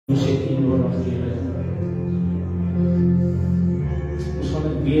teenwoordighede. Ons gaan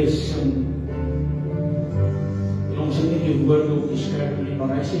dit weer sing. En ons het nie die woorde op die skerp nie,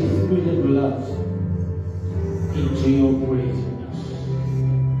 maar hy sê, through the blood, into your presence.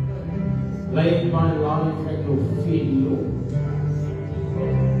 Lay my life at your feet, Lord.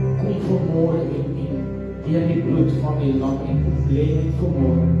 Kom vanmorgen en deur die bloed van die lam en lê net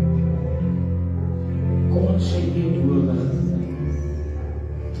vanmorgen. Kom ons sê teenwoordigheid.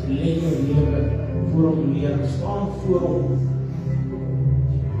 Lê jou lewe voor hom neer, staan voor hom.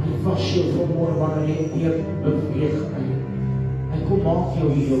 Hy was jou vanmorgen wanneer jy deur beweeg. Hy kom maak jou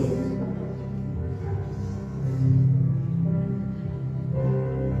heel.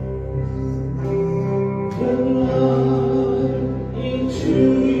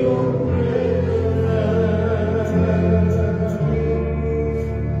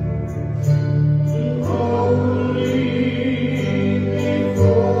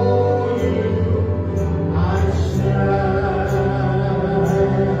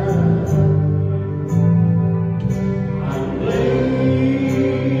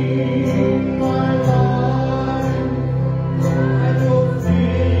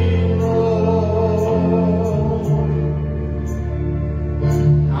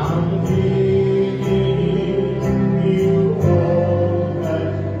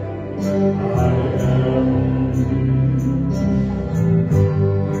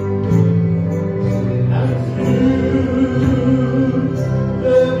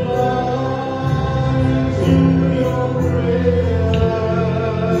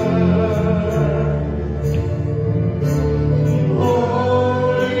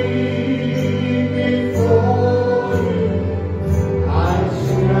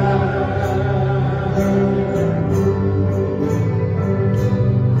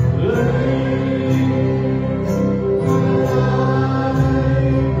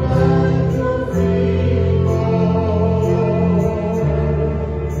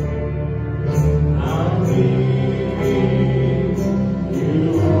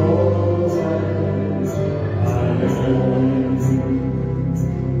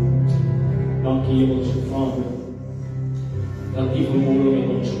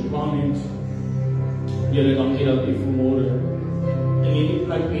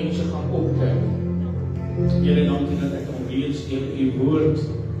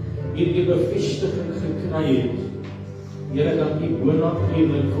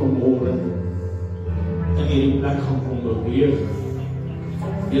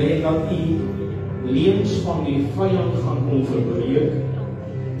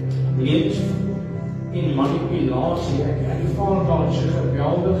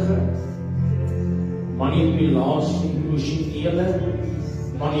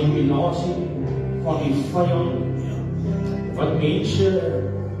 Manipulasie van die vyand wat mense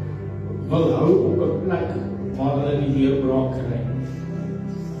wil hou op 'n plek waar hulle die deurbraak kry.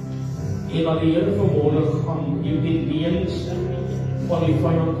 En wat die Here vanmôre gaan die leuns van die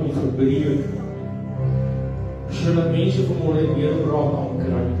vyand kom verbreek, sodat mense vanmôre die deurbraak kan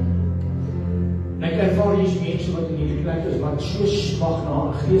kry. En ek ervaar hier's mense wat in hierdie plek is wat so smag na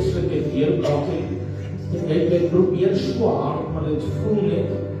 'n geestelike deurbraak het. Jy probeer so hard, maar dit voel net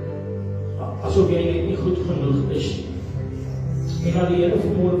asof jy net nie goed genoeg is. En dat die Here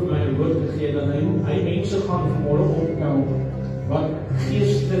vanmôre vir my 'n woord gegee dat hy mense gaan vanmôre opbou wat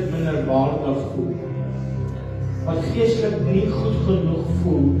geestelik minderwaardig voel. Wat geestelik nie goed genoeg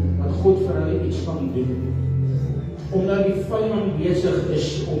voel dat God vir hulle iets kan doen. Omdat die vyand besig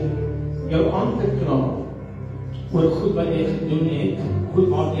is om jou aan te kla oor goed wat jy gedoen het, goed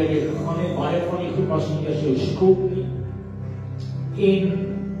wat jy gegaan het, baie van die goed was nie as jou skuld nie. En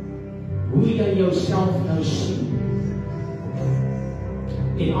hoe jy jouself nou sien.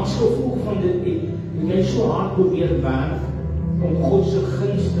 En as gevolg van dit het jy so hard probeer werk om God se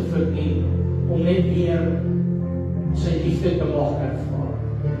guns te verdien, om net weer sy liefde te mag ervaar.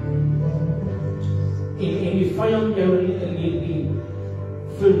 En die vyand jou in die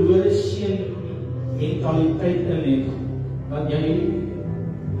verlore seun mentaliteit in het, want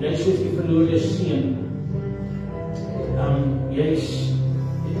jy soos die verlore seun, jy's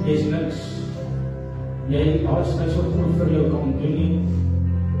niks, daar is niks wat God vir jou kan doen nie,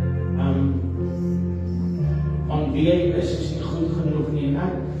 want wie jy is nie goed genoeg nie, en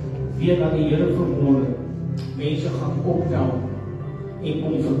ek weet dat die Here vanmôre mense gaan optel en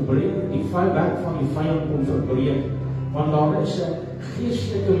kom verbreek, die werk van die vyand kom verbreek, want daar is 'n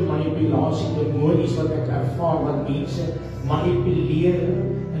geestelike manipulasie, demonies wat ek ervaar, wat mense manipuleer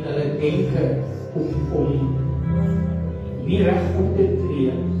in hulle denke om nie reg op te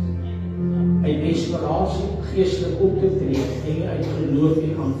tree. 'n uit desperasie geestelik op te tree en nie uit geloof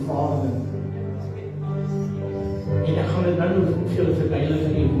en aanvaarding. En ek gaan dit nou hoeveel verduidelik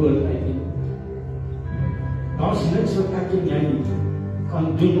in die woord uit nie. Daar is niks wat ek en jy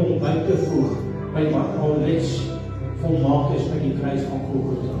kan doen om by te voeg by wat al reeds volmaak is by die kruis van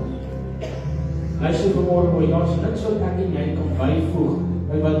Golgotha. Luister vanmôre mooi, daar is niks wat ek en jy kan byvoeg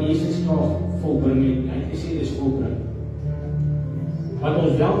by wat Jesus graag volbring het. Hy het gesê dis volbring. Wat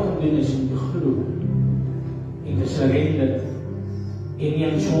ons wel kan doen is om te glo en te surrender en nie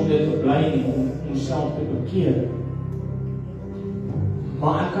in sonde te bly nie, om onsself te bekeer.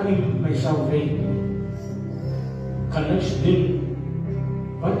 Maar ek kan nie myself red nie. Kan niks doen.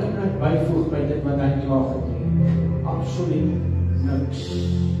 Wat kan ek byvoeg by dit wat hy klaar gedoen? Absoluut niks.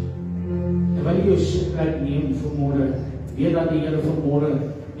 Terwyl jy jou sitplek neem vanmôre, weet dat die Here vanmôre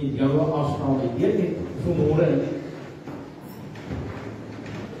met jou 'n afspraak het. Weet net vanmôre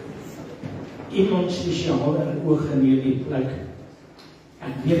iemand spesiaal in die oog geneem die plek.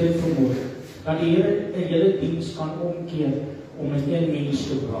 Ek weet dit vanmôre, dat die Here 'n hele diens kan omkeer om met een mens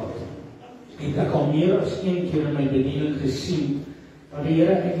te praat. Ek het al meer as een keer in my bediening gesien, dat die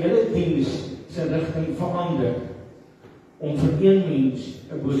Here 'n hele diens sy rigting verander, om vir een mens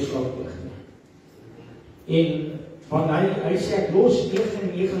 'n boodskap te gee. En want hy sê ek los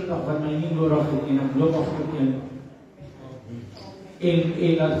 99 wat my nie nodig het en ek loop agter een.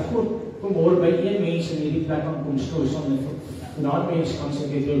 En dat God vanmôre by een mens in hierdie plek kan kom stil saam met vir daardie mens kan sê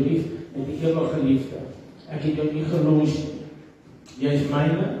ek het jou lief met die ewige liefde. Ek het jou nie gelos. Jy is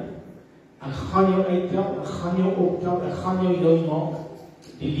myne. Ek gaan jou uittel, ek gaan jou optel, ek gaan jou maak.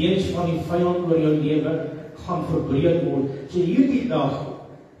 Die leuns van die vyand oor jou lewe gaan verbreek word. So hierdie dag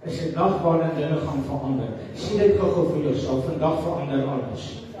is 'n dag waarin dinge gaan verander. Sien dit gou vir jouself, vandag verander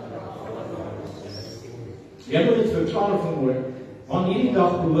alles. Jy moet dit verklaar vanmôre, want hierdie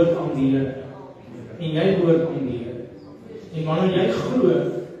dag behoort aan die Here en jy behoort aan die Here. En wanneer jy glo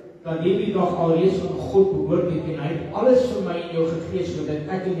dat hierdie dag alreeds aan God behoort het en hy het alles vir my en jou gegee sodat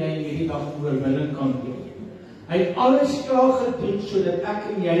ek en jy in hierdie dag oorwinning kan leef. Hy het alles klaar gedoen sodat ek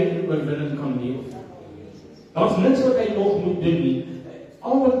en jy in oorwinning kan leef. Daar's niks wat hy nog moet doen nie.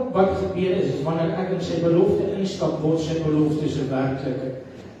 Al wat gebeur is wanneer ek in sy belofte instap, word sy belofte se werklikheid.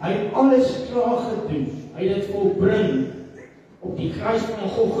 Hy het alles klaar gedoen. Hy het dit volbring op die kruis van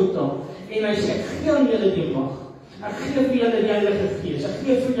Golgotha en hy sê ek gee aan julle die mag. Ek gee vir julle die Heilige Gees. Ek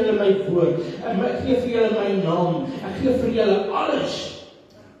gee vir julle my woord. Ek gee vir julle my naam. Ek gee vir julle alles.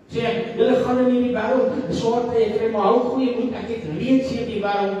 Sê ek, julle gaan in hierdie wêreld swaar kry, maar hou goeie moed, ek het reeds hierdie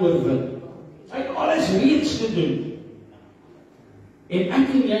wêreld oorwin. Hy het alles reeds gedoen. En ek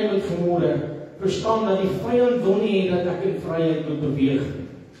en jy moet vanmôre verstaan dat die vyand wil nie hê dat ek in vryheid moet beweeg.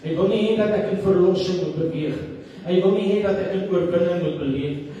 Hy wil nie hê dat ek in verlossing moet beweeg. Hy wil nie hê dat ek in oorwinning moet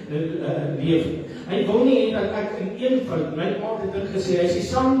leef. Hy wil nie hê dat ek in eenvoud, my ma het dit gesê, hy sê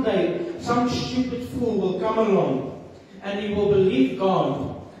someday some stupid fool will come along and he will believe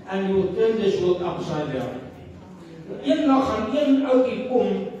God and he will turn this world upside down. Eendag gaan een ouetjie kom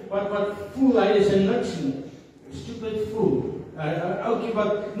wat voel hy is 'n niks nie. Stupid fool. Ouetjie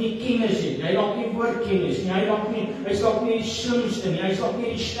wat nie kennis het. Hy dalk nie woordkennis nie. Hy is dalk nie die slimste nie. Hy is dalk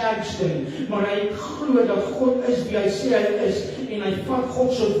nie die sterkste nie. Maar hy glo dat God is wie hy sê hy is en hy vat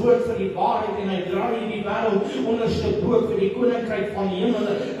God se woord vir die waarheid en hy draai hierdie wêreld onderste boot vir die koninkryk van die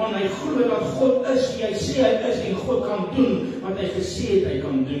hemele, want hy glo dat God is wie hy sê hy is en God kan doen wat hy gesê het hy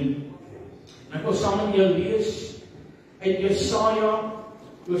kan doen. En ek wil saam met jou lees uit Jesaja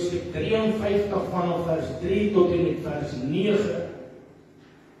hoofstuk 53 vanaf vers 3 tot en met vers 9.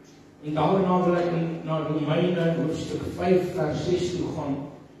 En daarna wil ek na Romeine hoofstuk 5 vers 6 toe gaan.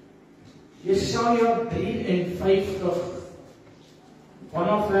 Jesaja 53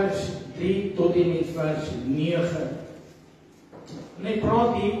 vanaf vers 3 tot en met vers 9. En hy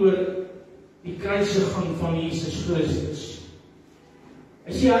praat hier oor die kruisiging van Jesus Christus.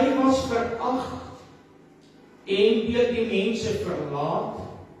 Hy sê hy was verag en deur die mense verlaat,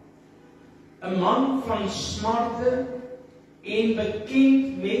 'n man van smarte en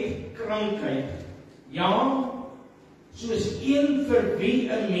bekend met krankheid. Ja, soos een vir wie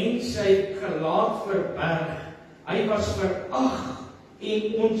 'n mens sy gelaat verberg. Hy was verag en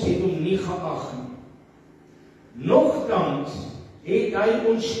ons het hom nie geag nie. Nogtans het hy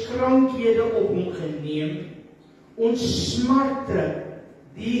ons krankhede op hom geneem, ons smarte,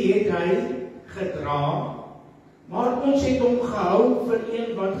 die het hy gedra. Maar ons het hom gehou vir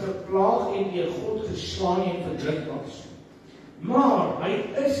een wat geplaag en deur God geslaan en verdruk was. Maar hy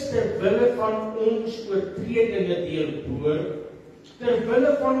is ter wille van ons oortredinge deurboor, ter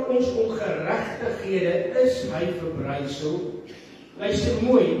wille van ons ongeregtighede is hy verbrysel. Luister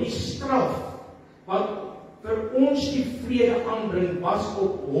mooi, die straf wat vir ons die vrede aanbring, was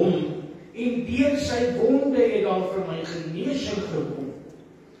op hom, en deur sy wonde het daar vir my genesing gekom.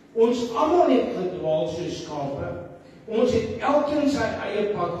 Ons almal het gedwaal soos skape, ons het elkeen sy eie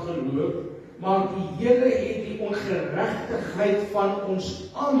pad geloop, maar die Here het die ongeregtigheid van ons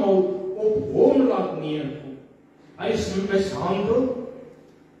almal op hom laat neerkom. Hy is mishandel,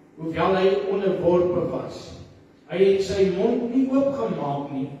 hoewel hy onderworpe was. Hy het sy mond nie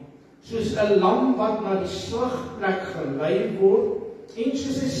oopgemaak nie, soos 'n lam wat na die slagplek gelei word, en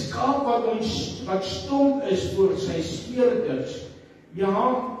soos 'n skaap wat stom is voor sy speerders.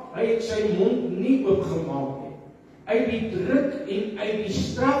 Ja, hy het sy mond nie oopgemaak nie. Uit die druk en uit die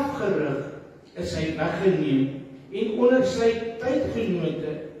strafgerig is hy weggeneem, en onder sy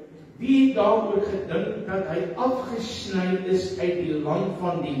tydgenote, wie het daaroor gedink dat hy afgesny is uit die land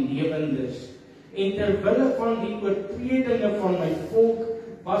van die lewendes, en terwille van die oortredinge van my volk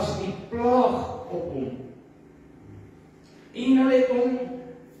was die plaag op hom. En hulle het hom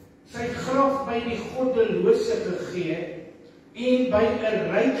sy graf by die goddelose gegee, en by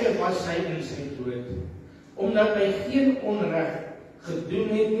 'n ryke was hy in sy dood, omdat hy geen onreg gedoen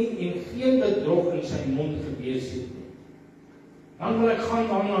het nie, en geen bedrog in sy mond gewees het nie. Dan wil ek gaan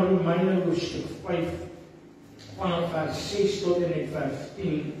na Romeine hoofstuk 5, vanaf vers 6 tot en met vers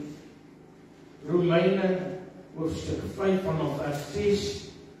 10. Romeine hoofstuk 5, vanaf vers 6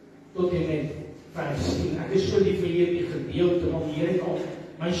 tot en met vers 10. Ek is so lief vir hierdie gedeelte, want die Here het al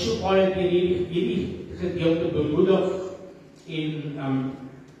my so baie deur hierdie gedeelte bemoedig, en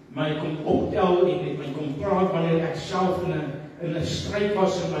my kom optel, en met my kom praat, wanneer ek self in 'n stryd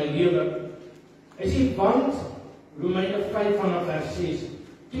was in my lewe. Hy sê, want, Romeine 5 vanaf vers 6,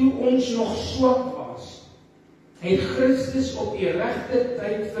 toe ons nog swak was, het Christus op die regte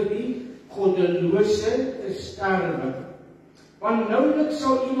tyd vir die goddelose sterwe. Want nouweliks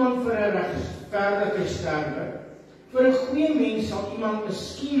sal iemand vir 'n regverdige sterwe. Vir 'n goeie mens sal iemand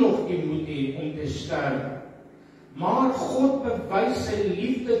miskien nog die moed hê om te sterwe. Maar God bewys sy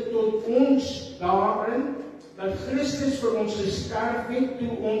liefde tot ons daarin, dat Christus vir ons gesterf het,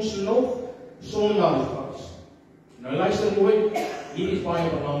 toe ons nog sondaars was. Nou luister mooi, hier is baie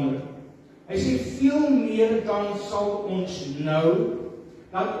belangrik. Hy sê, veel meer dan sal ons nou,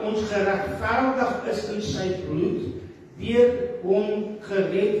 dat ons geregverdig is in sy bloed, deur hom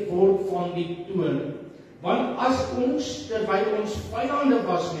gered word van die toorn. Want as ons, terwyl ons vyande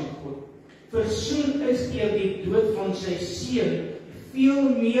was met God, versoen is deur die dood van sy seun, veel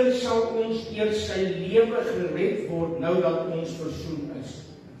meer sal ons deur sy lewe gered word, nou dat ons versoen is.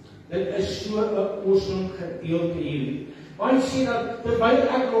 Dit is so 'n awesome gedeelte hier. Want hy sê dat, terwyl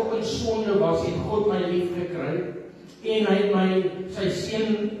ek nog in sonde was, het God my lief gekry, en hy het my sy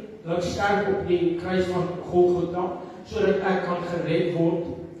seun laat sterf op die kruis van Golgotha, sodat ek kan gered word.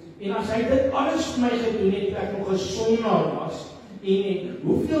 En as hy dit alles vir my gedoen het, ek nog 'n sondaar was, en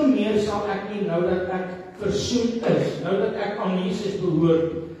hoeveel meer sal ek nie nou dat ek versoen is, nou dat ek aan Jesus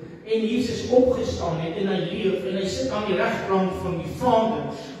behoort, en Jesus opgestaan het, en hy leef, en hy sit aan die regterkant van die Vader,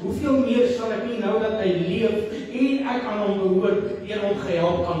 hoeveel meer sal ek nie nou dat hy leef, en ek aan hom behoort, deur hom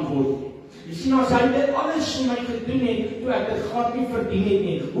gehelp kan word. Jy sien, as hy dit alles vir my gedoen het, toe ek dit glad nie verdien het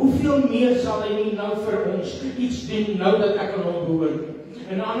nie, hoeveel meer sal hy nie nou vir ons iets doen, nou dat ek aan hom behoort.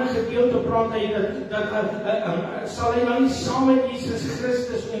 In 'n ander gedeelte praat hy dat sal hy nou nie saam met Jesus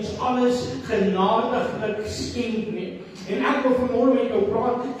Christus ons alles genadiglik skenk nie. En ek wil vanmôre met jou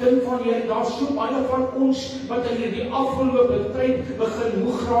praat, kind van die Here, daar's so baie van ons wat in hierdie afgelope tyd begin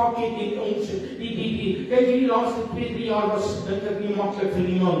moeg raak het, en ons kyk, hierdie laaste 2-3 jaar was dink ek nie maklik vir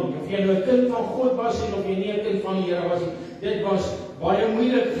niemand nie. Of jy nou 'n kind van God was, en of jy nie 'n kind van die Here was nie, dit was baie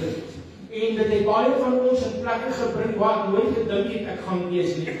moeilik geweest. En dit het baie van ons in plekke gebring waar ek nooit gedink het ek gaan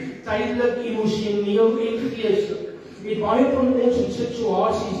wees nie. Tydelik, emosioneel en geestelik. Het baie van ons in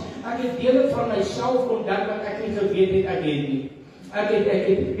situasies, ek het dele van myself ontdek wat ek nie geweet het ek het nie. Ek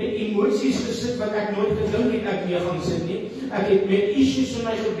het met emosies gesit wat ek nooit gedink het ek mee gaan sit nie. Ek het met issues in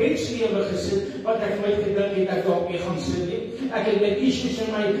my gebedslewe gesit wat ek nooit gedink het ek daarmee gaan sit nie. Ek het met issues in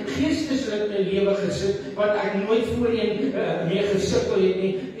my geestelike lewe gesit wat ek nooit voorheen mee gesukkel het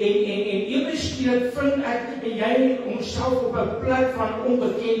nie. En ewe skielik vind ek en jy homself op 'n plek van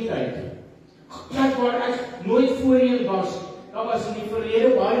onbekendheid. Plek waar ek nooit voorheen was. Daar was in die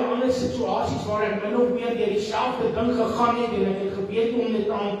verlede baie ander situasies waar ek min of meer deur dieselfde ding gegaan het en ek het geweet hoe om dit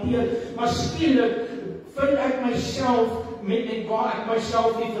te hanteer, maar skielik vind ek myself met waar ek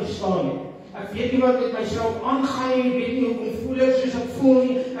myself nie verstaan nie. Ek weet nie wat met myself aangaan nie, ek weet nie hoekom voel ek soos ek voel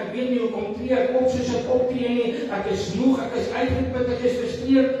nie, ek weet nie hoekom tree ek op soos ek optree nie, ek is moeg, ek is uitgeput, ek is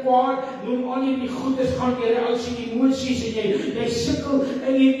frustreerd, kwaad, noem al hierdie goedes gaan deur die ou se emosies en jy sukkel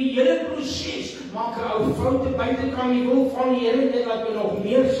in hierdie hele proses maak 'n ou foute buitekant die wil van die Here, dit laat my nog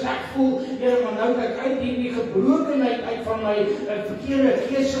meer sleg voel. Here, maar nou ek uit hierdie gebrokenheid uit van my verkeerde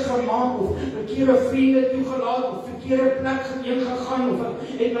keuse gemaak, of verkeerde vriende toegelaat, of verkeerde plek heen gegaan, of ek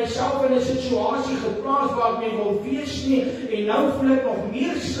het myself in 'n situasie geplaas waar ek nie wil wees nie, en nou voel ek nog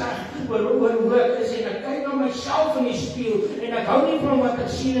meer sleg oor hoe ek is, en ek kyk na myself in die spieël, en ek hou nie van wat ek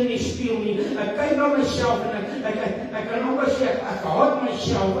sien in die spieël nie. Ek kyk na myself, en ek kan amper sê, ek haat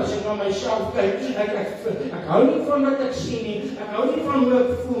myself as ek na myself kyk. Ek hou nie van wat ek sien nie, ek hou nie van hoe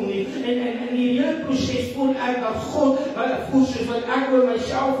ek voel nie, en in die hele proses voel ek dat God voel soos wat ek oor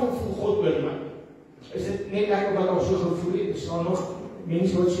myself voel God oor my. Is dit net ek wat al so gevoel het? Is daar nog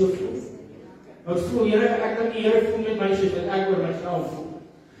mense wat so voel? Wat voel, Here, ek kan die Here voel met my soos wat ek oor myself voel.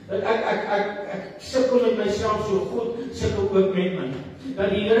 Dat ek sukkel met myself so goed, sukkel ook met my. Dat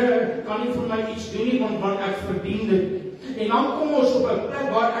die Here kan nie vir my iets doen nie, want ek verdien dit. En dan kom ons op 'n plek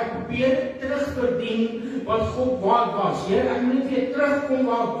waar ek probeer terugverdien wat God waard was. Here, ek moet net weer terugkom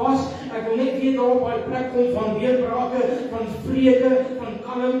waar ek was. Ek wil net weer daar op daai plek kom van deurbrake, van vrede, van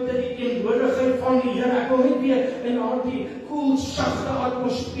kalmte, die teenwoordigheid van die Here. Ek wil net weer in daardie koel, sagte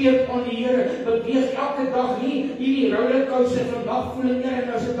atmosfeer van die Here beweeg elke dag nie. Hierdie rollercoaster, vandag voel ek Here,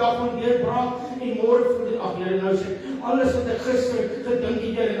 nou is 'n dag van deurbraak, en môre voel dit af, Here, nou is ek alles wat ek gister gedink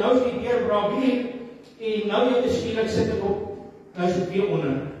het, Here, nou is die deurbraak hier. En nou jy skielik sit ek op, nou is ek weer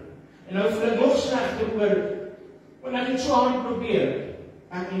onder. En nou voel ek nog slegter oor, want ek het so hard probeer.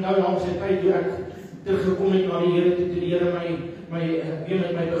 Ek onthou langs die tyd toe ek teruggekom het na die Here toe die Here weer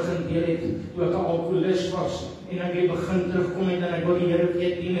met my begin deel het, toe ek 'n alkoholist was, en ek weer begin terugkom het, en ek wil die Here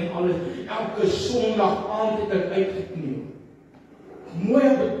weer dien en alles. Elke Sondag aand het ek uitgekniel.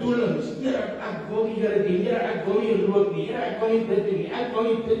 Mooie bedoelings, Here, ek wil die Here dien, Here, ek wil nie rook nie, Here, ek wil nie dit doen nie, ek wil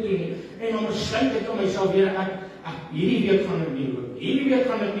nie dit doen nie. En dan besluit ek aan myself, Here, hierdie week gaan ek nie rook, hierdie week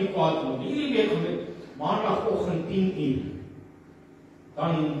gaan ek nie kwaad doen, hierdie week gaan ek maandagoggend 10:00.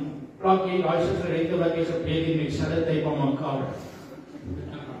 Dan plak jy daai sigarette wat jy gepreek het met selfe tyd aan mekaar.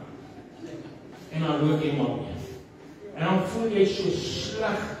 En dan rook jy maar weer. En dan voel jy so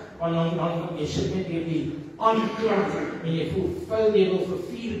sleg, want dan jy sit met hierdie aanklag, en jy voel vuil, jy wil vir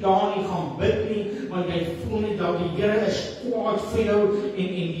 4 dae nie gaan bid nie, want jy voel net dat die Here is kwaad vir jou, en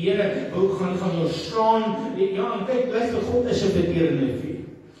die Here wil gaan jou slaan. Ja, en kyk, luister, God is 'n verterende vuur.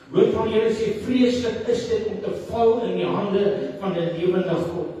 Woord van die Here sê, vreeslik is dit om te val in die hande van die lewende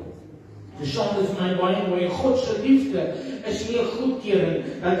God. Die sonde is my baie mooi. God se liefde is nie 'n goedkeuring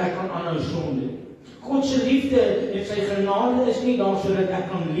dat ek kan aanhou sonde. God se liefde en sy genade is nie daar sodat ek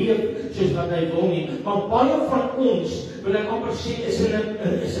kan leef soos wat hy wil nie. Maar baie van ons, wil ek amper sê, is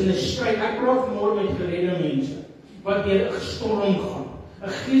in 'n stryd. Ek praat vanmôre met geredde mense wat deur 'n storm gaan, 'n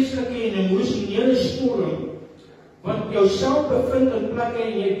geestelike en emosionele storm, wat jouself bevind in plekke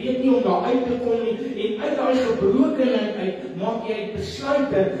en jy weet nie om daar uit te kom nie, en uit daai gebrokenheid uit maak jy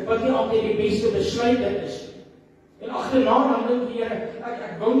besluite wat nie altyd die beste besluite is. En agterna dan dink jy,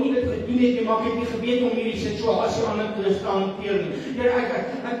 ek wou nie dit gedoen het nie, maar ek het nie geweet om hierdie situasie anders te hanteer nie.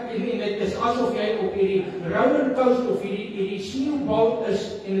 En dit is asof jy op hierdie rollercoaster of hierdie sneeubal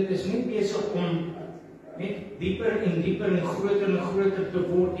is, en dit is nie besig om net dieper en dieper en groter te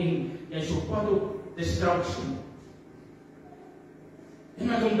word, en jy is op pad op distraksie. En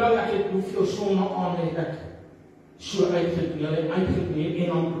ek onthou, ek het hoeveel sonde aan het ek so uitgedeel en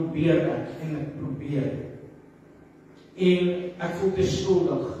dan probeer ek, en ek probeer. En ek voel te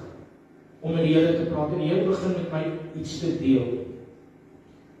skuldig om met die Here te praat, en die Here begin met my iets te deel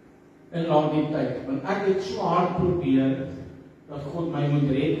in daardie tyd, want ek het so hard probeer dat God my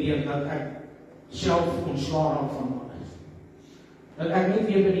moet red, dat ek self ontslae raak van alles. Dat ek nie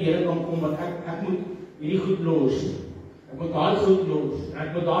weer by die Here kan kom, want ek moet hierdie goed los, ek moet daai goed los,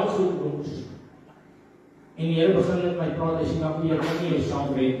 ek moet daai goed los. En die Here begin met my praat, hy sê, nou, jy kan nie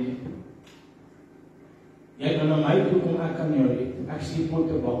jouself red nie. Jy kan na my toe kom, ek kan jou red. Ek sê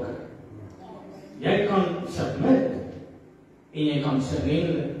potte bakker. Jy kan submit, en jy kan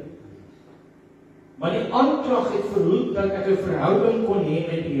surrender. Maar die aanklag het verhoed dat ek 'n verhouding kon hê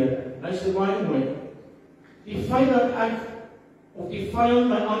met die Here. Luister baie mooi. Die feit dat ek, of die vyand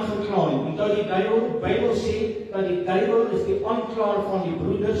my aangekla het, omdat die Bybel sê, dat die duiwel is die aanklaer van die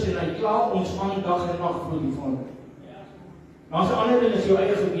broeders, en hy kla ons aan dag en nag voor die Vader. Maar as 'n ander ding is jou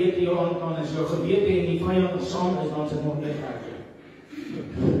eie gewete, jou aanklaan is jou gewete, en die vyand saam is, dan is dit nog net reg.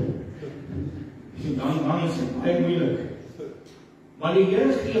 Dan is dit baie moeilik. Maar die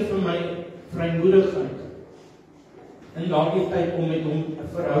Here gee vir my vrymoedigheid in daardie tyd om met hom 'n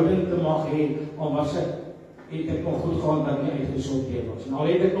verhouding te mag hê, al was het ek nog goed gehad dat nie uitgesorteer was. En al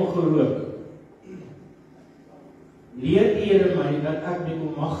het ek nog gerook, leer die Here my dat ek met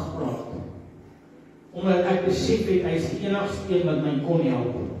hom mag praat. Omdat ek besef het, hy is die enigste een wat my kon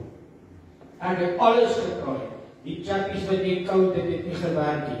help. Ek het alles geprobeer. Die chappies wat jy koud, dit het nie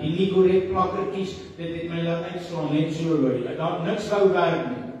gewerk nie. Die Nicorette plakkertjies, dit het my laat uitslaan, net so hoor. Ek het niks wou werk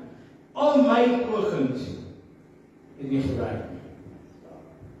nie. Al my pogings het nie gewerk nie.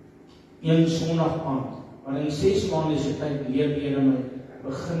 Een Sondag aand, maar in 6 maande se tyd leer die Here my,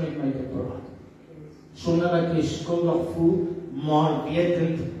 begin met my te praat. Sonder dat jy skuldig voel, maar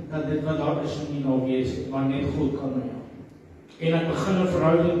wetend dat dit wat daar is nie nou wees, maar net God kan my help. En ek begin 'n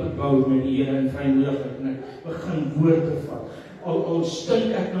verhouding te bou met die Here in vrymoedigheid en ek begin woord te vat. Al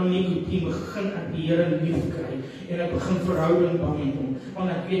stink ek nou nikotien, begin ek die Here lief kry en ek begin verhouding bou met hom. Want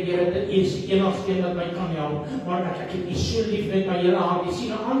ek weet Here, dit is die enigste een wat my kan help, maar ek het nie so lief met my hele hart. Jy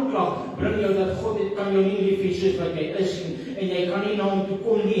sien 'n aanklag bring jou dat God dit kan jou nie lief hê soos wat jy is nie. En jy kan nie na hom toe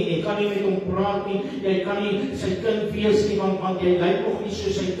kom nie, en jy kan nie met hom praat nie, jy kan nie sy kind wees nie, want jy lyk nog nie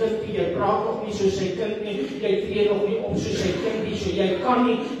soos sy kind nie, jy praat nog nie soos sy kind nie, jy tree nog nie op soos sy kind nie, so jy kan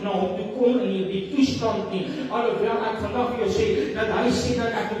nie na hom toe kom in die toestand nie. Alhoewel ek vandag vir jou sê, dat hy sê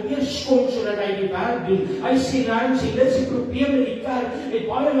dat ek moet eers kom sodat hy die werk doen. Hy sê nou, hy sê, dit is die probleem in die kerk, het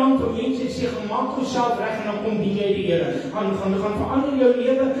baie lang vir mense sê, gemaak jouself reg en dan kom dien jy die Here. Gaan verander jou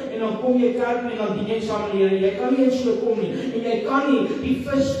lewe en dan kom jy kerk en dan dien jy saam met die Here. Jy kan nie eens so kom nie. En jy kan nie die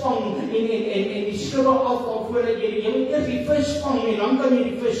vis vang en die skubbe afval voordat jy moet eers die vis vang en dan kan jy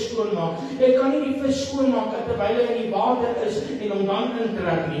die vis skoonmaak. Jy kan nie die vis skoonmaak terwyl hy in die water is en hom dan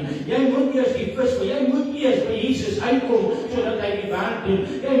intrek nie. Jy moet eers die vis, maar jy moet eers by Jesus uitkom sodat hy die werk doen.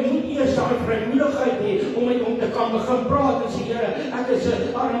 Jy moet eers daai vrymoedigheid hê om met hom te kan begin praat en sê, Here, ek is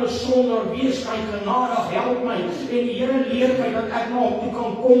 'n arme sondaar, wees my genadig, help my. En die Here leer my dat ek na hom toe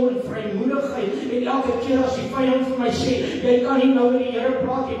kan kom in vrymoedigheid. En elke keer as die vyand vir my sê, jy kan nie nou met die Here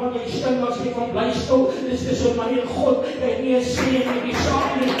praat nie, want jy stink as jy van bly stil. Dis tussen my en God. Jy het nie 'n sê in die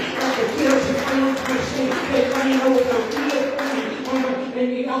saak nie. Elke keer as die vyand vir my sê, jy kan nie nou op jou knieë kom nie. En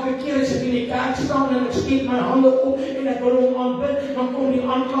elke keer as ek in die kerk staan en ek steek my hande op en ek wil hom aanbid, dan kom die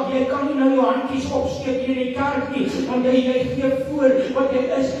aanklag, jy kan nie nou jou handjies opsteek hier in die kerk nie, want jy gee voor wat jy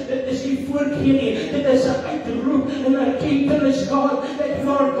is. Dit is nie voorgee nie, dit is 'n uitroep en 'n erkenning, God, that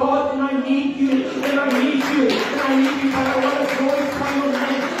you are God and I need you, and I need you, and I need you, but I want to glorify your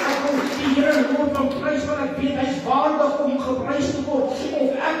name. Ek wil die Here woord van prys, want ek weet hy is waardig om geprys te word, of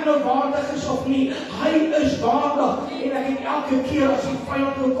ek nou waardig is of nie, hy is waardig. En ek het elke keer as die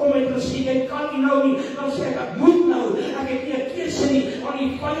vyand wil kom en sê, jy kan nie nou nie, dan sê ek moet nou, ek het nie 'n keuse nie, want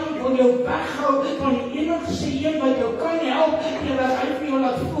die vyand wil jou weghou van die enigste een wat jou kan help, en dat hy vir jou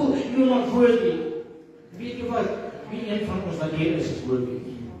laat voel, jy not worthy. Weet jy wat, wie een van ons wat hier is worthy.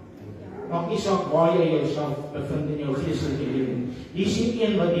 Maak nie saak waar jy jouself bevind in jou geestelike lewe. Hier is nie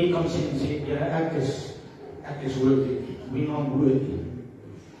een wat jy kan sê en sê, Here, ek is worthy, we not worthy.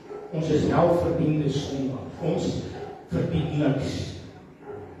 Ons is welverdiende sondaar, ons verdien niks.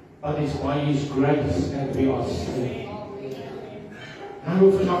 But it's by His grace that we are saved. Nou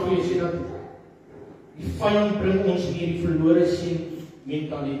wil vanaf jy sê dat die vyand bring ons in die verlore seun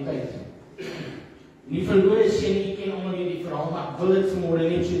mentaliteit. Die verlore seun, jy ken almal hierdie verhaal, maar ek wil dit vanmôre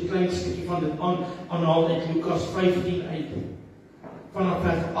net so 'n klein stukkie van dit aanhaal uit Lukas 15 uit. Vanaf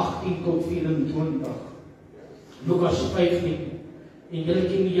vers 18 tot 24. Lukas 15. En julle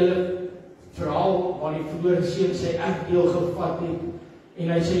ken die hele verhaal waar die verlore seun sy erfdeel gevat het en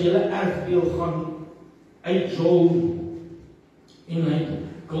hy sy hele erfdeel gaan uitrol en hy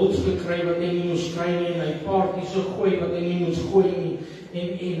gulds gekry wat hy nie moes kry nie en hy paartjies gegooi wat hy nie moes gooi nie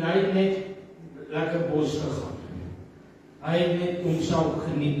en hy het net lekker bos gegaan. Hy het net homself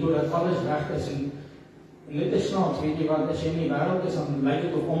geniet totdat alles reg is en dit is snaaks, weet jy wat, as jy in die wêreld is, dan lyk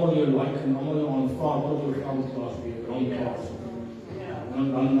dit of almal jou like en almal jou aanvaar tot oor grondplaas weer, grondplaas.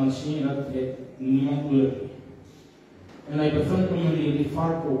 Dan sien jy dat jy niemand oor nie. En hy bevind hom in hierdie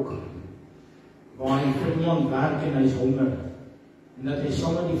varkhok, waar hy vir iemand werk en hy is honger. En dat hy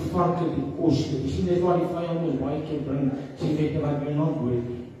saam met die varke die kos eet. Jy sien dit waar die vyand ons baie keer bring, sê weet jy wat, jy not hoor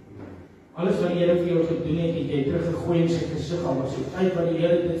nie. Alles wat die Here vir jou gedoen het, het jy teruggegooi in sy gesig, al was die tyd wat die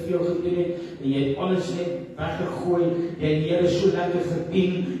Here dit vir jou gedoen het, en jy het alles net weggegooi, jy het die Here so lekker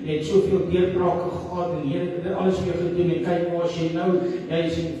gedien, jy het soveel deurbrake gehad, en die Here het alles vir jou gedoen, en kyk waar as jy nou, jy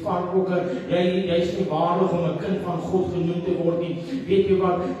is in varkhokke, jy is nie waardig om 'n kind van God genoem te word nie. Weet jy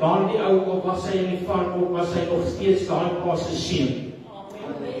wat, daardie ou, was hy in die varkhok, was hy nog steeds daai pa se seun.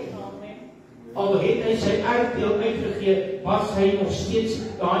 Al het hy sy erfdeel uitgegee, was hy nog steeds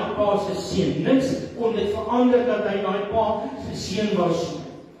daai pa se seun. Niks kon dit verander dat hy daai pa se seun was.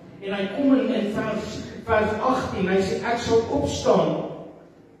 En hy kom in vers 18, hy sê, ek sal opstaan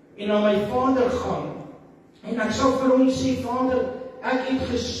en na my vader gaan. En ek sal vir hom sê, Vader, ek het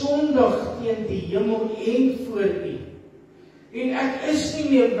gesondig teen die hemel en voor U. En ek is nie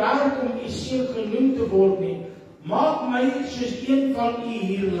meer werd om U seun genoem te word nie. Maak my soos een van U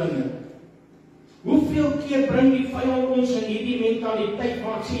huurlinge. Hoeveel keer bring die vyand ons in hierdie mentaliteit,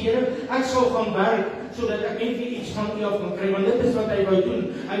 maar ek sê, Here, ek sal gaan werk, sodat ek net weer iets van U af kan kry, want dit is wat hy wou doen.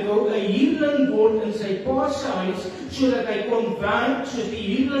 Hy wou 'n huurling word in sy pa se huis, sodat hy kon werk, soos die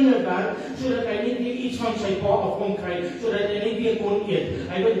huurlinge werk, sodat hy net weer iets van sy pa af kon kry, sodat hy net weer kon eet.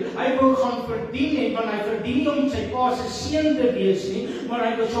 Hy wou gaan verdien het, want hy verdien nie om sy pa se seun te wees nie, maar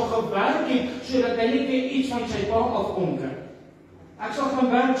hy wou so gewerk het, sodat hy net weer iets van sy pa af kon kry. Ek sal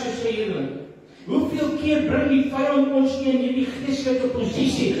gaan werk soos 'n huurling. Hoeveel keer bring die vyand ons nie in hierdie geestelike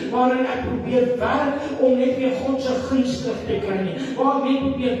posisie waarin ek probeer werk om net weer God se guns terug te kry nie. Waar ek net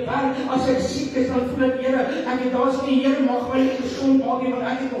probeer werk, as ek siek is, dan voel ek, Here, ek het daar's nie, Here, mag my gesond maak nie, want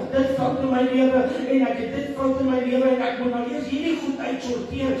ek het nog dit fout in my lewe en ek het dit fout in my lewe en ek moet nou eers hierdie goed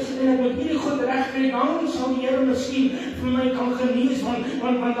uitsorteer en ek moet hierdie goed regkry, dan sal die Here miskien vir my kan genees, want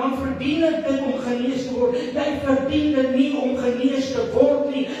dan verdien ek dit om genees te word. Jy verdien dit nie om genees te word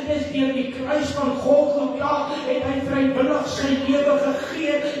nie. Dis deur die kruis van Golgotha het hy vrywillig sy lewe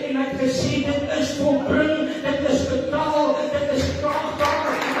gegee en hy het gesê, dit is volbring, dit is betaal, dit is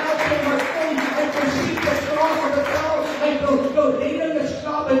klaarbaar. Elke wat kom, hy presies is klaar betaal, hy jou redding is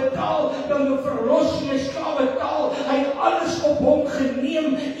klaar betaal, jou verlossing is klaar betaal, hy het alles op hom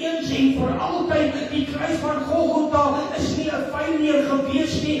geneem, eens en vir altyd. Die kruis van Golgotha is nie 'n failure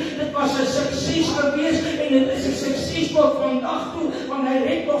gewees nie, dit was 'n sukses gewees en dit is 'n sukses tot vandag toe, want hy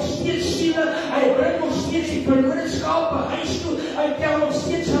red nog steeds siele, hy bring nog steeds die verlore skape huis toe, hy tel nog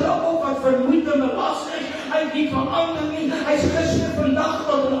steeds hulle op wat vermoeid en belas is, hy het nie verander nie, hy is gister, vandag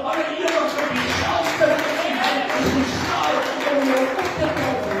tot in alle ewigheid dieselfde, en hy is in staat om jou op te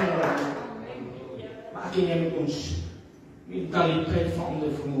tel. Maar ek en jy met ons mentaliteit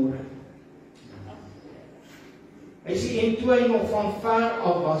verander vanmôre. Hy sê, en toe hy nog van ver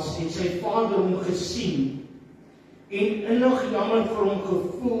af was, het sy vader hom gesien, en innig jammer vir hom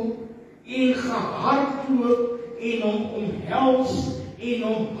gevoel, en gehardloop, en hom omhels, en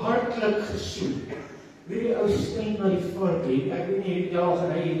hom hartlik gesoen. Weet die ou stink na die vark, ek weet nie, die al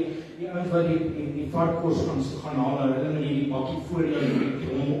gerei, die ouens wat die varkkos gaan haal, hulle met die bakkie voor jy,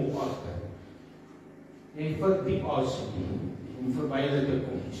 die hom op agter. Jy vat diep asem, om verby hulle te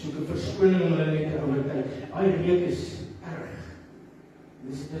kom, soek 'n verskoning om hulle net te oortuig. Daai reuk is erg,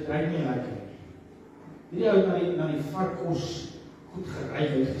 dit ruik nie lekker nie. Die ou na die varkkos goed geruik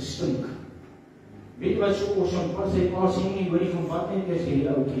het, gestink. Weet wat so awesome, pas hy pas nie, hoor nie van wat net is hierdie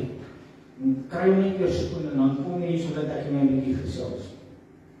oukie. Kry hom net weer skoon en dan kom jy sodat ek my 'n bietjie gesels.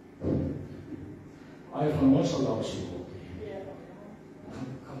 Hy van ons sal dalk so word.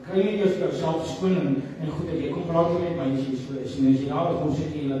 Kry net jouself skoon en goed, jy kom praat met my as jy so is. En as jy daar kom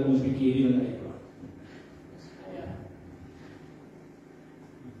sit jy, laat ons bietjie hierdie ding uitpraat.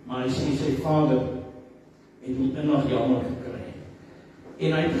 Maar hy sê sy vader het hom innig jammer gekry.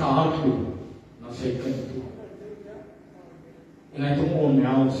 En hy het gehardloop na sy kind toe. En hy het hom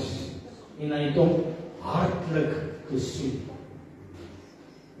omhels. En hy het hom hartlik gesoen.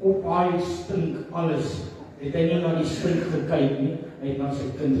 Op hy stink alles. Het hy nie na die stink gekyk nie, hy het na sy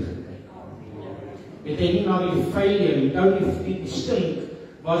kind gekyk. Het hy nie na die failure, nou die stink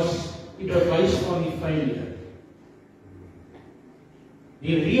was die bewys van die failure.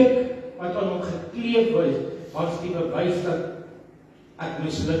 Die reuk wat aan hom gekleef was die bewys dat ek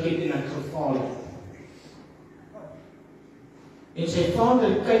misluk het en ek gefaal het. En sy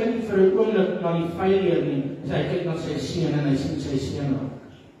vader kyk nie vir 'n oomblik na die failure nie, hy kyk na sy seun en hy sien sy seun raak.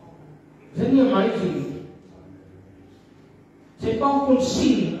 Is dit nie amazing? Sy pa kon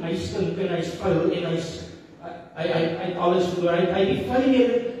sien, hy stink en hy's vuil en hy het alles verloor, hy die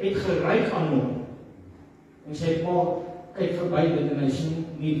failure het geryk aan hom. En sy pa kyk verby dit en hy sien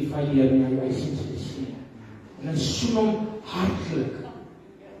nie die failure nie, hy sien sy seun. En hy soen hom hartlik.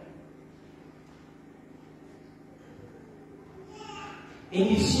 En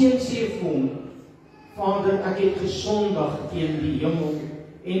die seun sê vir hom, Vader, ek het gesondig teen die hemel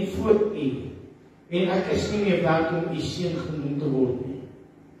en voor U, en ek is nie meer werd om U seun genoem te word nie.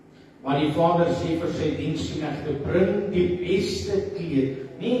 Maar die vader sê vir sy diensknegte, bring die beste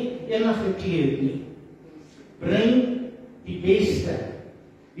kleed, nie enige kleed nie. Bring die beste.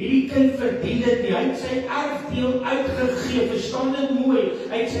 Hierdie kind verdien dit nie, hy het sy erfdeel uitgegee, verstaan dit mooi,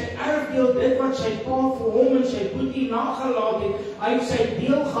 hy het sy erfdeel, dit wat sy pa vir hom en sy boetie nagelaat het, hy het sy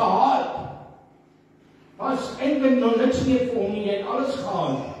deel gehad. Was eintlik nog niks meer vir hom nie, hy het alles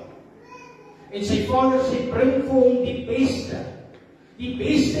gehad. En sy vader sê, bring vir hom die beste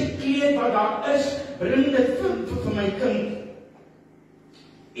kleed wat daar is, bring dit vir my kind.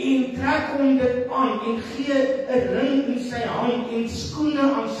 en trek hom dit aan, en gee 'n ring in sy hand, en skoene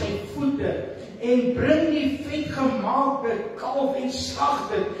aan sy voete, en bring die vetgemaakte kalf en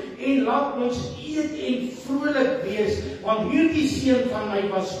slag dit, en laat ons eet en vrolik wees, want hierdie seun van my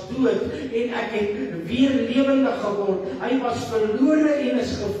was dood, en ek het weer lewendig geword. Hy was verlore en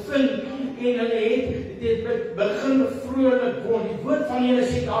is gevind, en hulle het dit begin vrolik word. Die woord van Here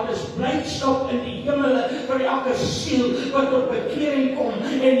sê, daar is blydskap in die hemele vir elke siel wat tot bekering kom,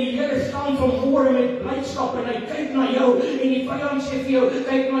 en die Here staan vanmôre met blydskap, en hy kyk na jou, en die vyand sê vir jou,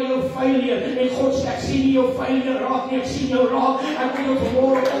 kyk na jou failure, en God sê, ek sien nie jou failure raak nie, ek sien jou raak, ek wil jou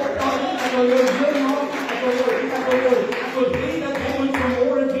vanmôre opdaag, ek wil jou heel maak, ek wil hê dat jy moet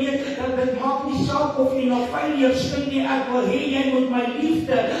vanmôre weet, dat dit maak nie saak of jy na failure stink nie, ek wil hê jy moet my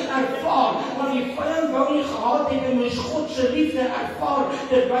liefde ervaar, want die vyand wou nie gehad het, en moes God se liefde ervaar,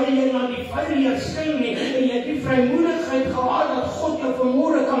 terwyl jy na die failure stink nie, en jy het die vrymoedigheid gehad, dat God jou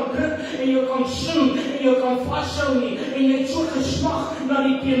vanmôre kan druk, en jou kan soen, en jou kan vashou nie, en jy het so gesmag na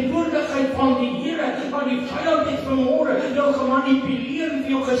die teenwoordigheid van die Here, want die vyand het vanmôre jou gemanipuleer en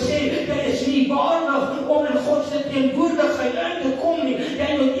vir jou gesê, jy is nie waardig om in God se teenwoordigheid in te kom nie, jy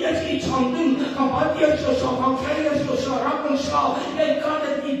moet eers iets gaan doen, gaan bad eers jou, gaan kry eers jou rap en slaap, jy kan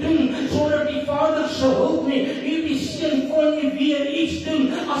dit nie doen, sonder die Vader se hulp nie, hierdie seun kon nie weer iets doen,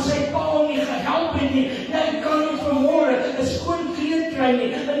 as sy pa hom nie gehelp het nie, jy kan nie vanmôre 'n skoon kleed kry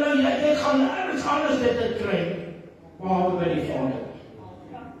nie, en nou jy gaan ergens anders dit kry, behalwe by die Vader.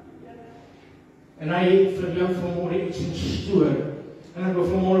 En hy het vir jou vanmôre iets gestoor, en ek wil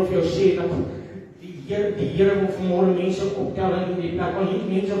vanmôre vir jou sê, dat die Here wil vanmôre mense optel in die plek, want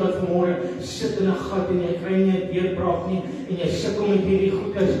nie mense wat vanmôre sit in 'n gat, en jy kry nie 'n deurbraak nie, en jy sukkel met hierdie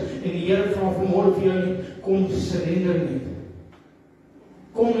goeders, en die Here vra vanmôre vir jou nie, kom surrender nie.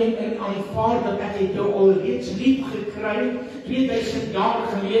 Kom en aanvaar dat ek het jou alreeds lief gekry, 2000 jaar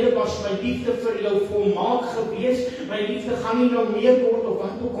gelede was my liefde vir jou volmaak gewees, my liefde gaan nie nou meer word, of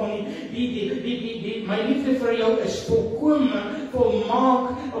wat ook al nie, my liefde vir jou is volkome,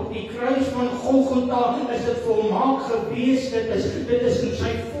 volmaak, op die kruis van Golgotha is dit volmaak gewees, dit is in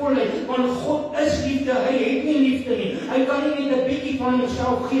sy volheid, want God is liefde, hy het nie liefde nie, hy kan nie net 'n bietjie van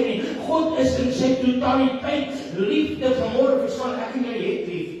homself gee nie, God is in sy totaliteit liefde, vanmôre verstaan ek en jy het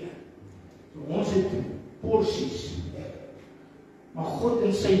liefde, so ons het porsies, maar God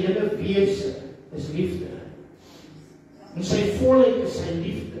in sy hele wese is liefde, in sy volheid is sy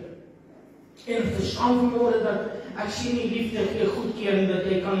liefde, en verstaan vanmôre dat ek sien nie liefde gee goedkeuring dat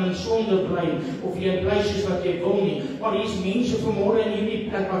jy kan in sonde bly, of jy bly soos wat jy wil nie, maar hier is mense vanmôre in hierdie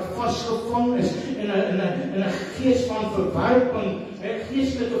plek wat vasgevang is in 'n gees van verwerping, 'n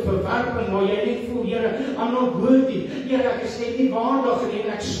geestelike verwerping, waar jy net voel, Here, I'm not worthy, Here, ek is net nie waardig nie,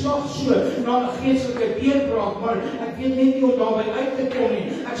 en ek smag so na 'n geestelike deurbraak, maar ek weet net nie om daarby uit te kom nie,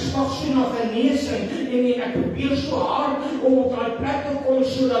 ek smag so na genesing, en ek probeer so hard om op daai plek te kom,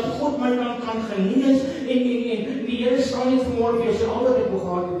 sodat God my dan kan genees, en die Here staan net vanmôre vir jou, sê, al wat ek wil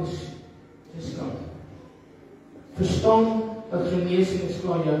gehad het is kan. Verstaan dat genesing is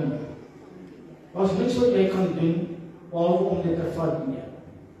klaar jou nie. Daar is niks wat jy kan doen, behalwe om dit te vat nie.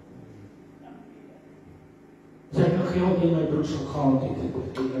 As ek nou geld in my broeksak gehad het,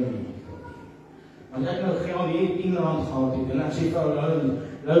 ek nou nie. As ek nou geld hier 10 rand gehad het, en ek sê vir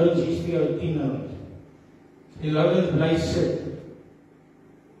Loudens, hier is vir jou 10 rand. Die Loudens bly sit.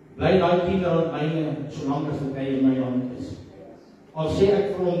 Bly daai 10 rand myne, solank as dit in my hand is. Al sê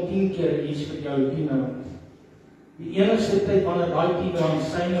ek vir hom 10 keer, hier is vir jou 10 rand. Die enigste tyd wanneer daai 10 rand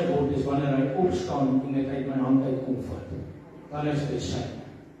syne word, is wanneer hy opstaan en dit uit my hand uit kom vat. Dan is dit syne.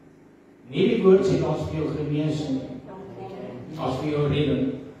 Nie die woord sê, daar is vir jou genesing, daar is vir jou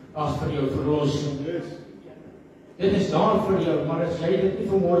redding, daar is vir jou verlossing. Dit is daar vir jou, maar as jy dit nie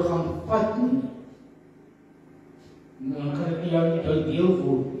vanmôre gaan vat nie, dan kan dit nie jou deel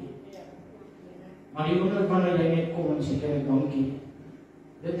word nie. Maar die oomblik wanneer jy net kom en sê, Here, dankie,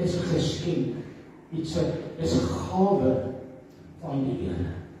 dit is 'n geskenk, iets is 'n gawe van die Here.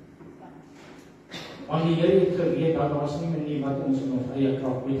 Want die Here het geweet dat daar is nie 'n manier wat ons in ons eie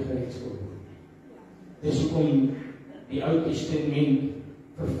krag uitgered sal word. Dis hoekom die Ou Testament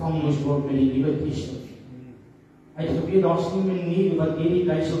vervang moes word met die Nuwe Testament. Hy het geweet daar is nie 'n manier wat hierdie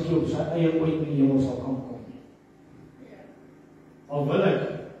Deyseltjie op sy eie ooit in die hemel sal kan kom. Al wil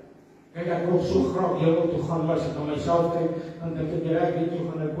kyk ek wil so graag hemel toe gaan, maar as ek na myself kyk, dan dink ek, ek weet nie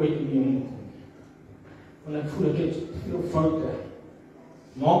gaan ek ooit in die hemel kom. Want ek voel ek het veel foute,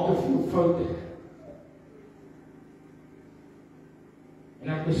 maak te veel foute. En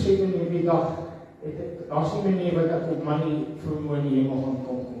ek besef in hierdie dag, daar is nie meer nie wat ek op my vermoë in die hemel gaan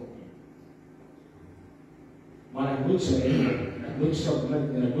kom. Maar ek moet surrender, moet submit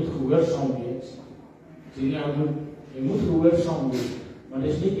en ek moet gehoorsaam wees. Jy moet gehoorsaam wees, maar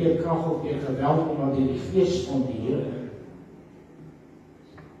dit is nie deur krag of deur geweld, maar deur die Gees van die Here.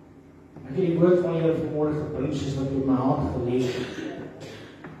 Ek het die woord van die Here vanmôre gebring, soos wat op my hart gelees het.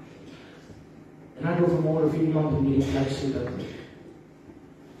 En ek wil vanmôre vir iemand in hierdie plek sê dat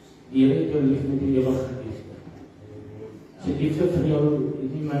die Here het jou lief met die ewige liefde. Sy liefde vir jou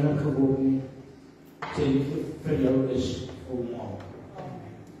het nie minder geword nie. Sy liefde vir jou is volmaak.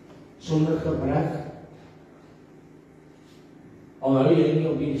 Sonder gebrek. Al hou jy nie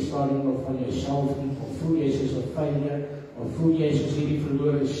op die stadium nog van jouself nie, of voel jy soos 'n failure, of voel jy soos hierdie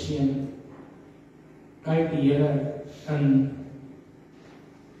verlore seun, kyk die Here in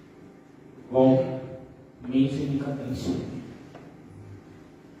waar mense nie kan insien nie.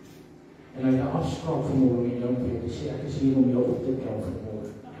 En hy het 'n afspraak vanmôre met jou om vir jou te sê, ek is hier om jou op te tel vanmôre.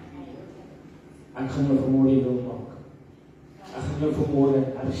 Ek gaan jou vanmôre heel maak. Ek gaan jou vanmôre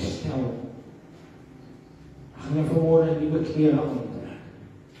herstel. Ek gaan jou vanmôre nuwe klere aantrek.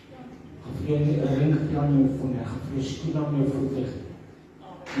 Ek gaan vir jou 'n ring gee aan jou voet, ek gaan vir jou skoene aan jou voet gee.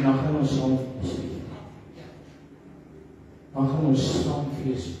 En dan gaan ons saam fees. Dan gaan ons saam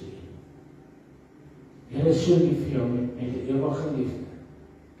fees. Here is so lief vir jou met die ewige liefde.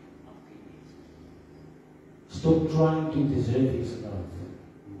 Stop trying to deserve His love.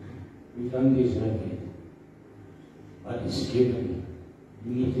 We don't deserve it. But it's given.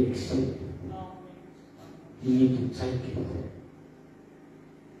 You need to accept it. You need to take it.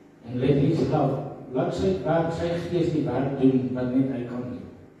 And let His love, laat sy Gees die werk doen wat net hy kan doen.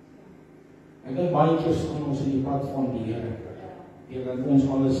 Ek dink baie keer staan ons in die pad van die Here, dat ons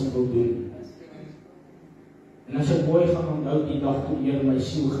alles wil doen. En as ek mooi gaan onthou die dag toe die Here my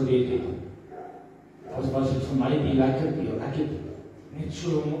siel gered het, was dit vir my die lekker deel. Ek het net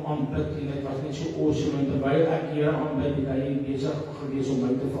so aanbid en dit was net so awesome, en terwyl ek die Here aanbid, het hy besig gewees om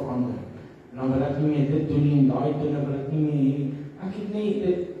my te verander. En dan wil ek nie meer dit doen nie, en daai dinge wil ek nie meer. Ek het nie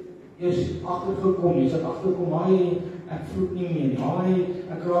dit eers agtergekom nie, ek agterkom, ek vloek nie meer nie,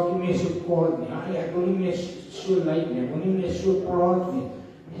 ek raak nie meer so kwaad nie, ek wil nie meer so lyk nie, ek wil nie meer so praat nie,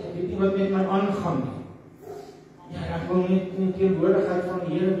 ek weet nie wat met my aangaan nie. Ja, ek wil net in teenwoordigheid van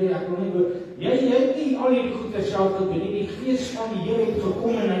die Here wees, ek wil net jy het nie al hierdie goeie self gedoen nie, die Gees van die Here het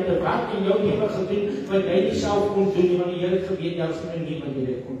gekom en hy het 'n werk in jou lewe gedoen, wat jy nie self kon doen nie, want die Here het geweet, jy is nie wat jy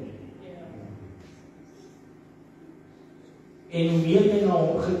dit kon doen. En hoe meer jy na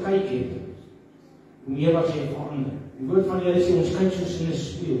hom gekyk het, hoe meer was jy verander. Die woord van die Here sê, ons kyk soos in 'n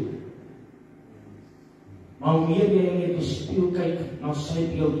spieël. Maar hoe meer jy in die spieël kyk na sy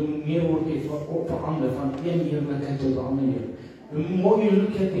beeld, hoe meer word jy verander van een heerlikheid tot 'n ander heerlikheid. The more you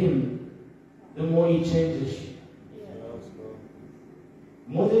look at Him, the more He changes you.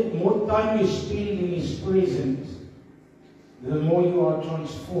 More time you spend in His presence, the more you are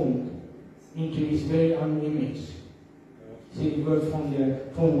transformed into His very own image. See the word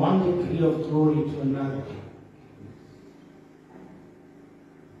from one degree of glory to another.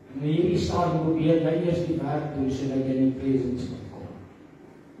 En hierdie stadium probeer jy eers die werk doen, sodat jy in die presence kan kom.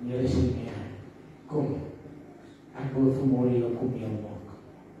 En jy sê, nee, kom, ek wil vanmôre jou kom heel maak.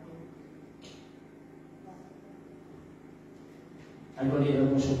 Ek wil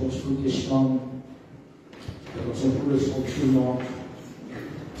dat ons op ons voete staan, dat ons ons voete opsien maak,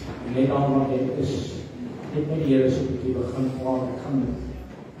 en net aan wat dit is, net met die Here so 'n bietjie begin praat. Ek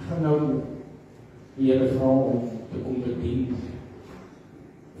gaan nou die Here vra om te kom bedien.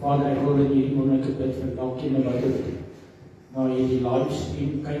 Vader, ek wil in hierdie oomblik bid vir elkeen wat na hierdie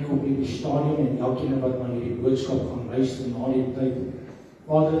livestream kyk op hierdie stadium en elkeen wat na hierdie boodskap gaan luister na die tyd.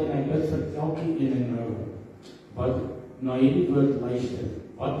 Vader, en ek bid vir elkeen en nou wat na hierdie woord luister,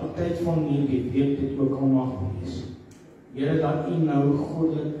 wat die tyd van hierdie week dit ook al mag wees. Here, dat U nou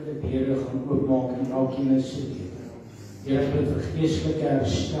goddelike deure gaan oopmaak in elkeen se lewe. Here, ek bid vir geestelike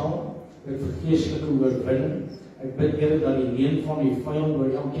herstel, ek bid vir geestelike oorwinning. Ek bid, Here, dat die leen van die vyand oor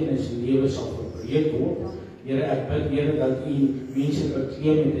elkeen se lewe sal verbreek word. Here, ek bid, Here, dat U mense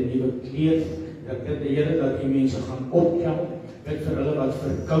bekleed met 'n nuwe kleed. Ek bid, Here, dat U mense gaan optel. Ek bid vir hulle wat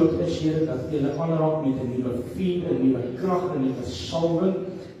verkoud is, Here, dat U hulle aanraak met 'n nuwe vuur, 'n nuwe krag, 'n nuwe salwing.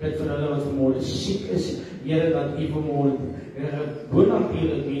 Ek bid vir hulle wat vanmôre siek is, Here, dat U vanmôre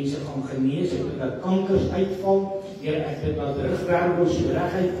bonatuurlik mense gaan genees, ek bid dat kankers uitval. Here, ek bid dat rugwervels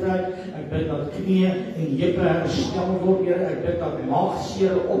reguit trek, ek bid dat knieë en heupe herstel word, Here, ek bid dat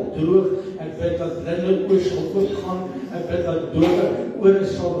maagseer opdroog, ek bid dat blinde oë sal oopgaan, ek bid dat dove ore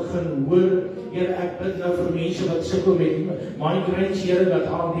sal begin hoor. Here, ek bid nou vir mense wat sukkel met migraines, Here, dat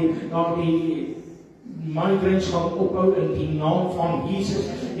die migraines gaan ophou in die naam van Jesus.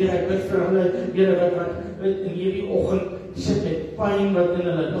 Here, ek bid vir hulle, Here, wat in hierdie oggend sit met pyn wat in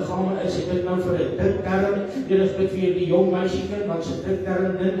hulle liggame is. Ek bid nou vir 'n dikdarm. Here, ek bid vir die jong meisiekind wat se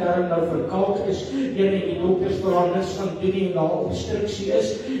dikdarm nou verkalk is. Here, die dokters wil haar niks gaan doen en daar obstruksie is.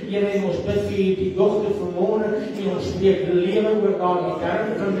 Here, ons bid vir die dogter vanmôre en ons spreek lewe oor daardie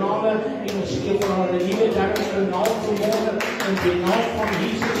darmkanale en ons gee vir haar 'n nuwe darmkanaal vanmôre in die naam van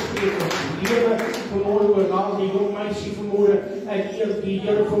Jesus spreek ons lewe vanmôre oor daardie jong meisie vanmôre. Ek eer die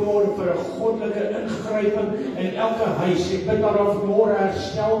Here vanmôre vir 'n goddelike ingryping in elke huis. Ek bid dat daar vanmôre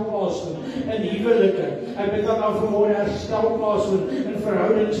herstel plaasvind in huwelike. Ek bid dat daar vanmôre herstel plaasvind in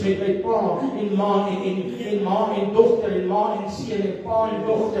verhoudings met pa en ma en ma en dogter en ma en seun en pa en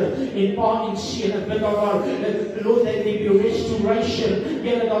dogter en pa en seun. Ek bid dat daar Lord, that there be restoration.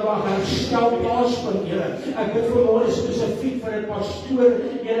 Here, dat daar herstel plaasvind, Here. Ek bid vanmôre spesifiek vir 'n pastoor.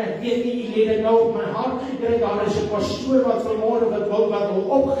 Here, ek weet nie, U lê dit nou op my hart. Here, daar is 'n pastoor wat vanmôre wat wil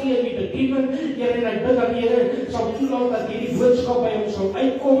opgee in die bediening. Here, en ek bid dat die Here sal toelaat dat hierdie boodskap by hom sal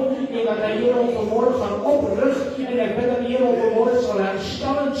uitkom en dat hy Here hom vanmôre gaan oprig en ek bid dat die Here hom vanmôre sal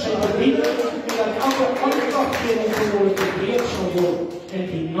herstel in sy bediening en dat elke aanklag teen hom vanmôre gebreek sal word in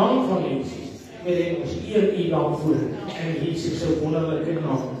die naam van Jesus. Here, ons eer U daarvoor in Jesus se wonderlike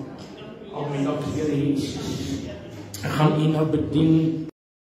naam. Amen. Dankie Here Jesus. Ek gaan U nou bedien